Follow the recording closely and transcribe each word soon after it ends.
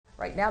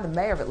Right now, the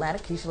mayor of Atlanta,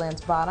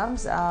 Keisha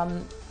Bottoms,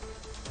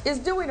 is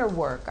doing her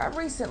work. I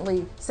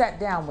recently sat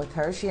down with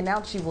her. She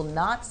announced she will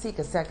not seek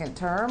a second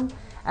term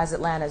as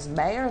Atlanta's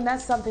mayor, and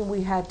that's something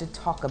we had to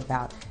talk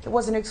about. It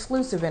was an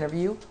exclusive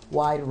interview,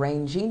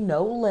 wide-ranging,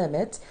 no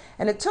limits,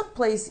 and it took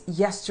place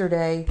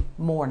yesterday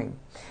morning.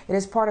 It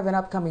is part of an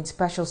upcoming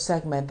special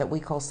segment that we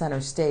call Center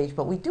Stage,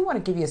 but we do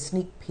want to give you a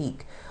sneak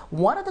peek.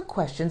 One of the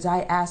questions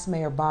I asked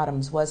Mayor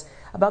Bottoms was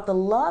about the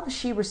love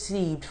she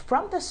received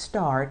from the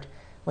start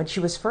when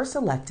she was first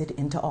elected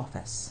into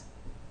office.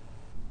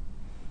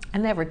 I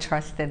never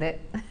trusted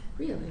it.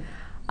 Really?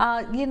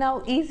 You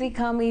know, easy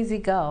come, easy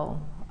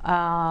go.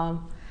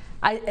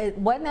 It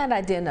wasn't that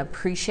I didn't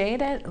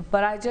appreciate it,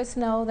 but I just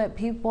know that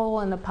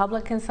people in the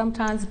public can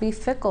sometimes be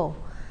fickle.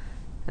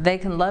 They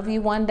can love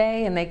you one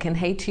day and they can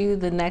hate you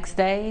the next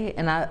day.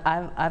 And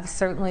I've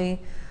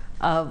certainly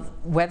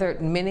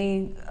weathered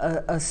many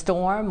a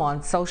storm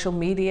on social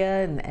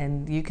media,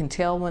 and you can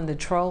tell when the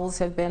trolls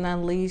have been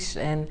unleashed.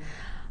 And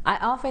I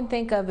often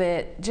think of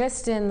it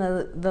just in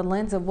the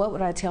lens of what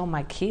would I tell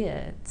my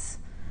kids.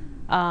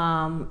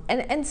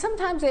 And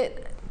sometimes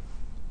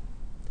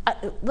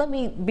let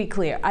me be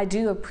clear, I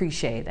do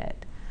appreciate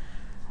it.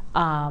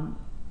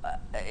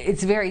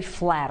 It's very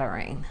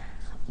flattering.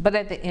 But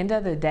at the end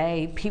of the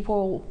day,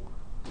 people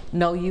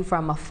know you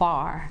from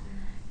afar,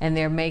 and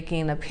they're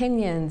making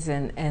opinions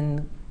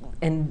and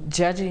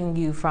judging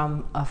you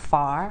from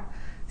afar.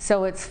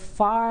 So it's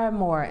far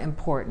more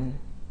important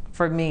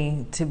for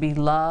me to be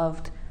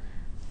loved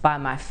by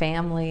my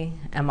family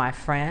and my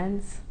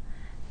friends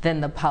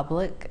than the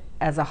public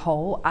as a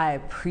whole. I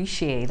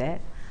appreciate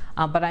it,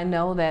 but I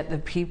know that the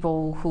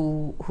people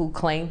who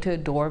claim to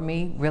adore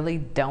me really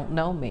don't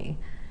know me.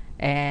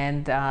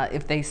 And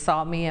if they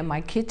saw me in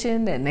my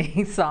kitchen and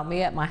they saw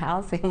me at my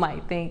house, they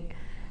might think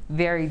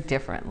very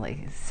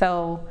differently.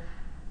 So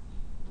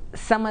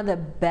some of the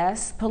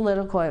best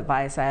political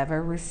advice I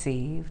ever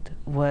received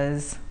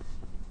was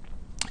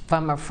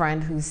from a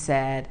friend who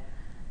said,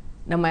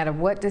 no matter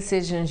what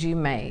decisions you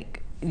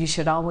make, you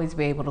should always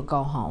be able to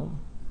go home.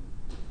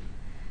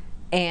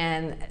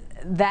 And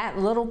that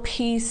little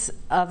piece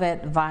of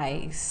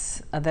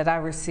advice that I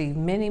received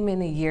many,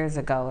 many years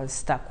ago has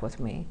stuck with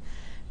me.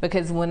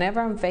 Because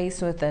whenever I'm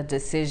faced with a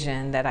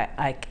decision that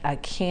I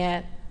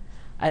can't,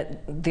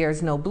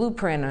 there's no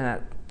blueprint, and I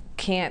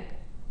can't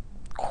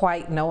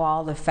quite know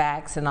all the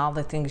facts and all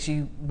the things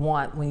you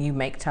want when you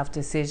make tough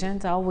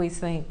decisions, I always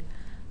think,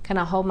 can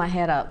I hold my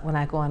head up when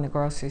I go in the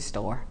grocery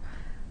store?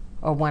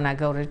 Or when I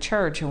go to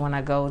church, or when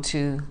I go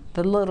to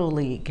the Little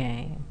League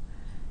game?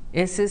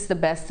 Is this the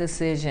best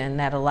decision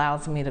that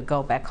allows me to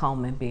go back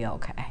home and be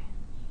okay?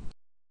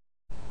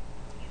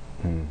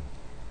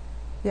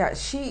 Yeah,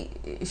 she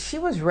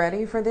was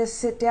ready for this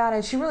sit down,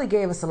 and she really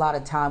gave us a lot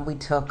of time. We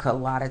took a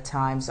lot of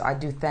time, so I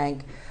do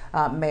thank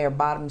Mayor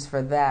Bottoms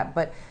for that.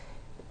 But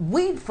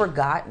we'd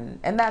forgotten,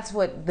 and that's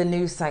what the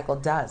news cycle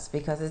does,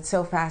 because it's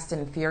so fast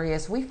and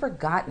furious. We've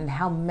forgotten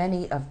how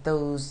many of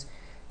those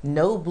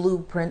no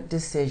blueprint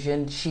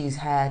decisions she's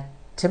had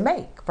to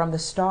make from the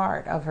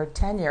start of her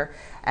tenure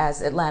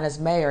as Atlanta's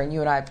mayor. And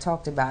you and I have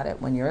talked about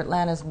it. When you're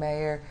Atlanta's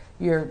mayor,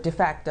 you're de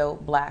facto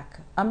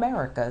Black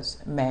America's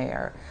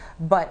mayor.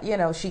 But, you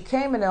know, she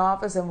came into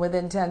office and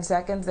within 10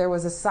 seconds there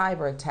was a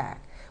cyber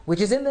attack,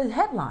 which is in the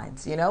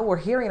headlines. You know, we're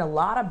hearing a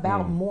lot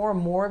about more and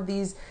more of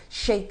these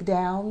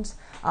shakedowns.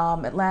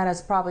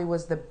 Atlanta's probably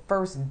was the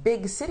first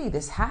big city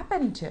this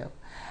happened to.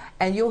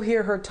 And you'll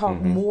hear her talk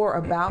more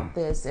about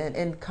this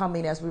in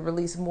coming as we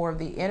release more of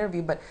the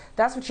interview. But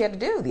that's what she had to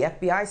do. The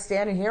FBI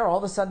standing here, all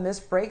of a sudden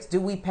this breaks.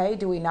 Do we pay?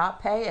 Do we not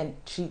pay? And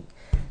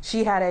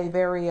she had a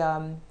very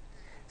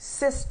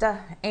sister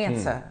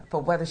answer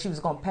for whether she was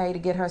going to pay to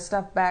get her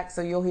stuff back.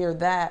 So you'll hear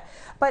that.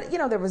 But, you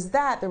know, there was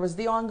that. There was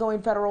the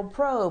ongoing federal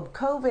probe.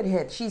 COVID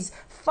hit. She's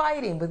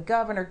fighting with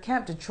Governor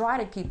Kemp to try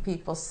to keep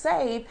people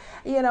safe,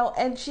 you know,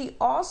 and she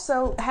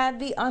also had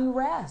the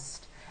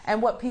unrest and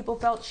what people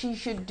felt she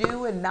should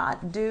do and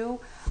not do.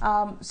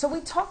 So we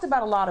talked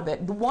about a lot of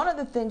it. One of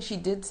the things she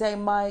did say,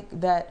 Mike,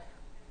 that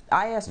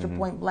I asked her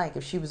point blank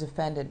if she was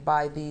offended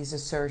by these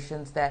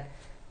assertions that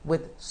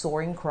with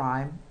soaring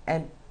crime,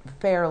 and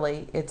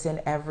fairly, it's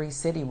in every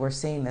city we're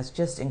seeing this,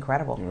 just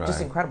incredible,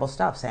 just incredible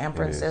stuff. San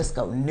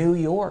Francisco, New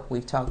York,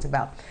 we've talked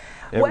about.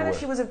 Everywhere. Whether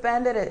she was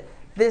offended at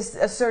this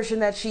assertion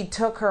that she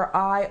took her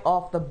eye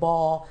off the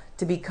ball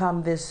to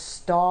become this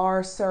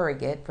star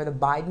surrogate for the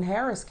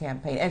Biden-Harris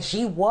campaign. And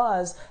she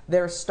was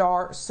their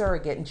star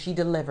surrogate, and she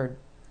delivered.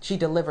 She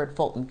delivered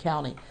Fulton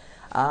County.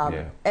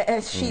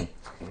 And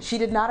she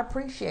did not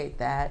appreciate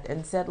that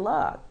and said,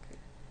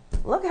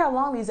 look how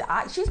long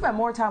she spent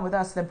more time with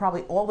us than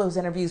probably all those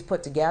interviews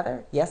put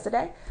together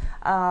yesterday.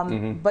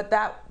 But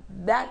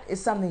that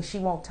is something she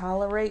won't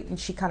tolerate, and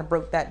she kind of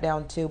broke that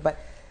down too. But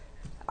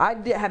I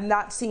have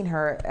not seen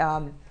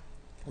her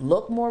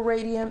look more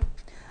radiant,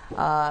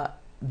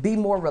 be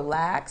more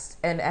relaxed,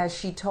 and as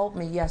she told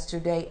me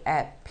yesterday,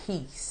 at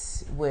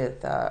peace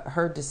with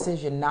her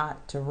decision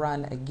not to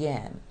run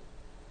again.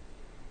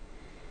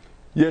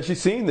 Yeah, she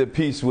seemed at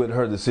peace with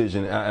her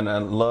decision, and I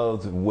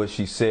loved what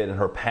she said and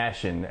her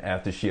passion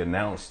after she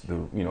announced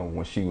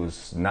when she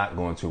was not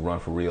going to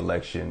run for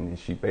re-election.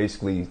 She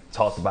basically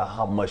talked about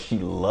how much she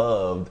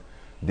loved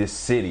this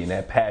city and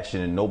that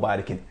passion, and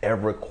nobody can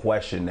ever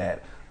question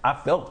that. I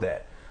felt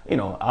that.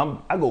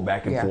 I go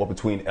back and forth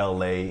between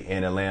LA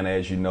and Atlanta,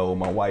 as you know.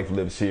 My wife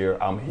lives here.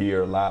 I'm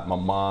here a lot. My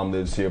mom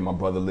lives here. My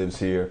brother lives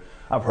here.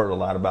 I've heard a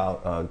lot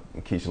about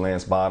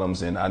Keisha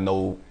Bottoms, and I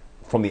know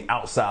from the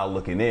outside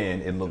looking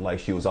in, it looked like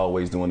she was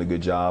always doing a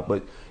good job.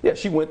 But yeah,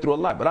 she went through a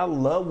lot. But I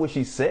love what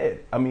she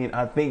said. I mean,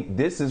 I think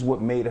this is what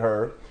made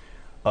her,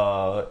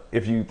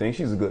 if you think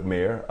she's a good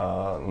mayor,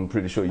 I'm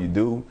pretty sure you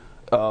do,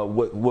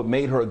 what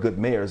made her a good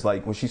mayor is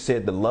like when she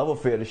said the love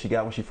affair that she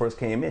got when she first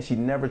came in, she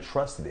never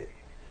trusted it.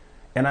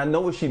 And I know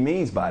what she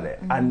means by that.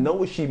 I know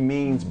what she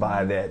means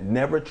by that,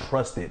 never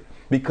trust it.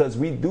 Because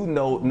we do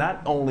know,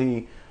 not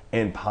only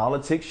in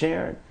politics,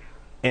 Sharon,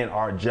 in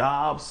our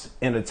jobs,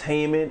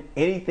 entertainment,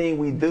 anything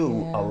we do,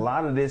 a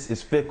lot of this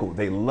is fickle.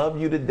 They love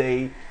you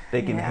today,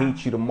 they can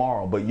hate you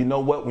tomorrow. But you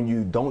know what? When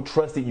you don't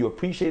trust it, you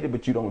appreciate it,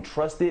 but you don't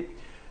trust it,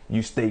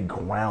 you stay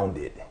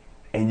grounded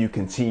and you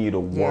continue to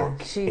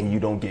work and you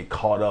don't get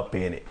caught up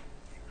in it.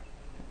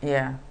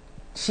 Yeah.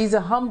 She's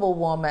a humble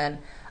woman,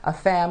 a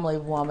family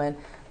woman.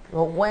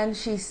 But when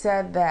she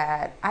said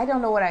that, I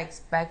don't know what I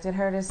expected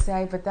her to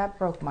say, but that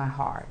broke my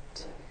heart.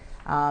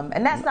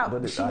 And that's not,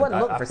 she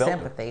wasn't looking for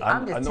sympathy.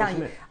 I'm just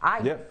telling you,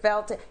 I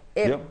felt it.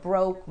 It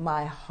broke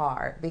my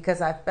heart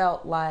because I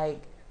felt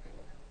like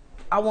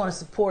I want to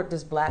support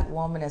this black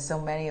woman, as so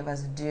many of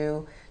us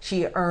do.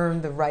 She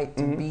earned the right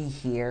to be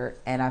here,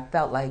 and I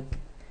felt like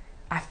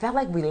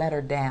we let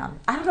her down.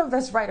 I don't know if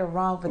that's right or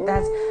wrong, but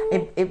that's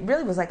it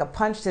really was like a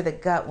punch to the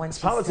gut when she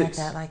said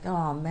that. Like,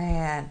 oh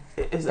man,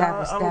 it's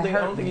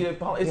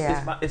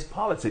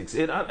politics.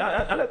 And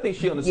I think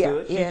she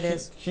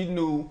understood. She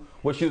knew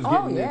what she was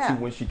getting into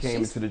when she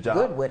came into the job.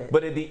 Good with it.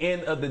 But at the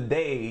end of the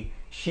day,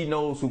 she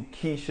knows who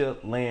Keisha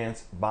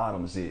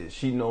Bottoms is.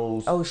 She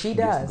knows she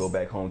gets to go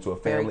back home to her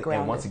family.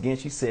 And once again,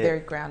 she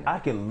said, I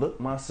can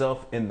look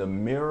myself in the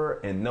mirror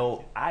and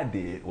know I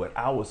did what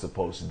I was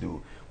supposed to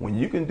do. When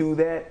you can do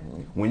that,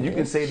 when you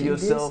can say to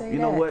yourself, you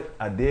know what,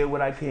 I did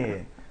what I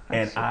can.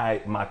 And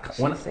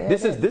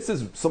this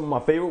is some of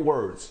my favorite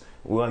words.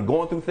 When I'm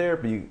going through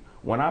therapy,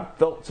 when I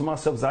felt to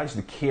myself, I used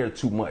to care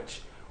too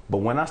much. But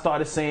when I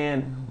started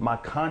saying my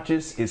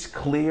conscience is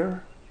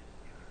clear,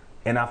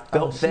 and I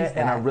felt that,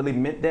 and I really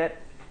meant that,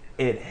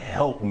 it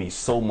helped me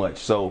so much.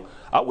 So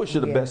I wish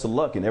her the best of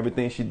luck in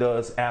everything she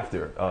does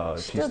after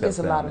she steps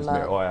down as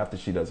mayor, or after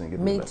she doesn't get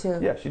me elected. too.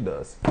 Yeah, she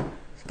does.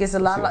 She gets a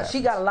lot. She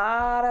got a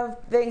lot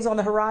of things on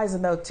the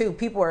horizon though too.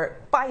 People are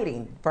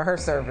fighting for her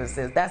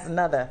services. That's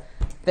another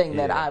thing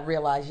that I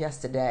realized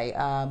yesterday.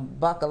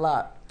 Buckle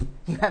up.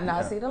 You have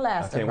not seen the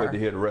last of her. I can't wait to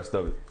hear the rest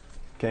of it.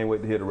 Can't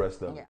wait to hear the rest of it.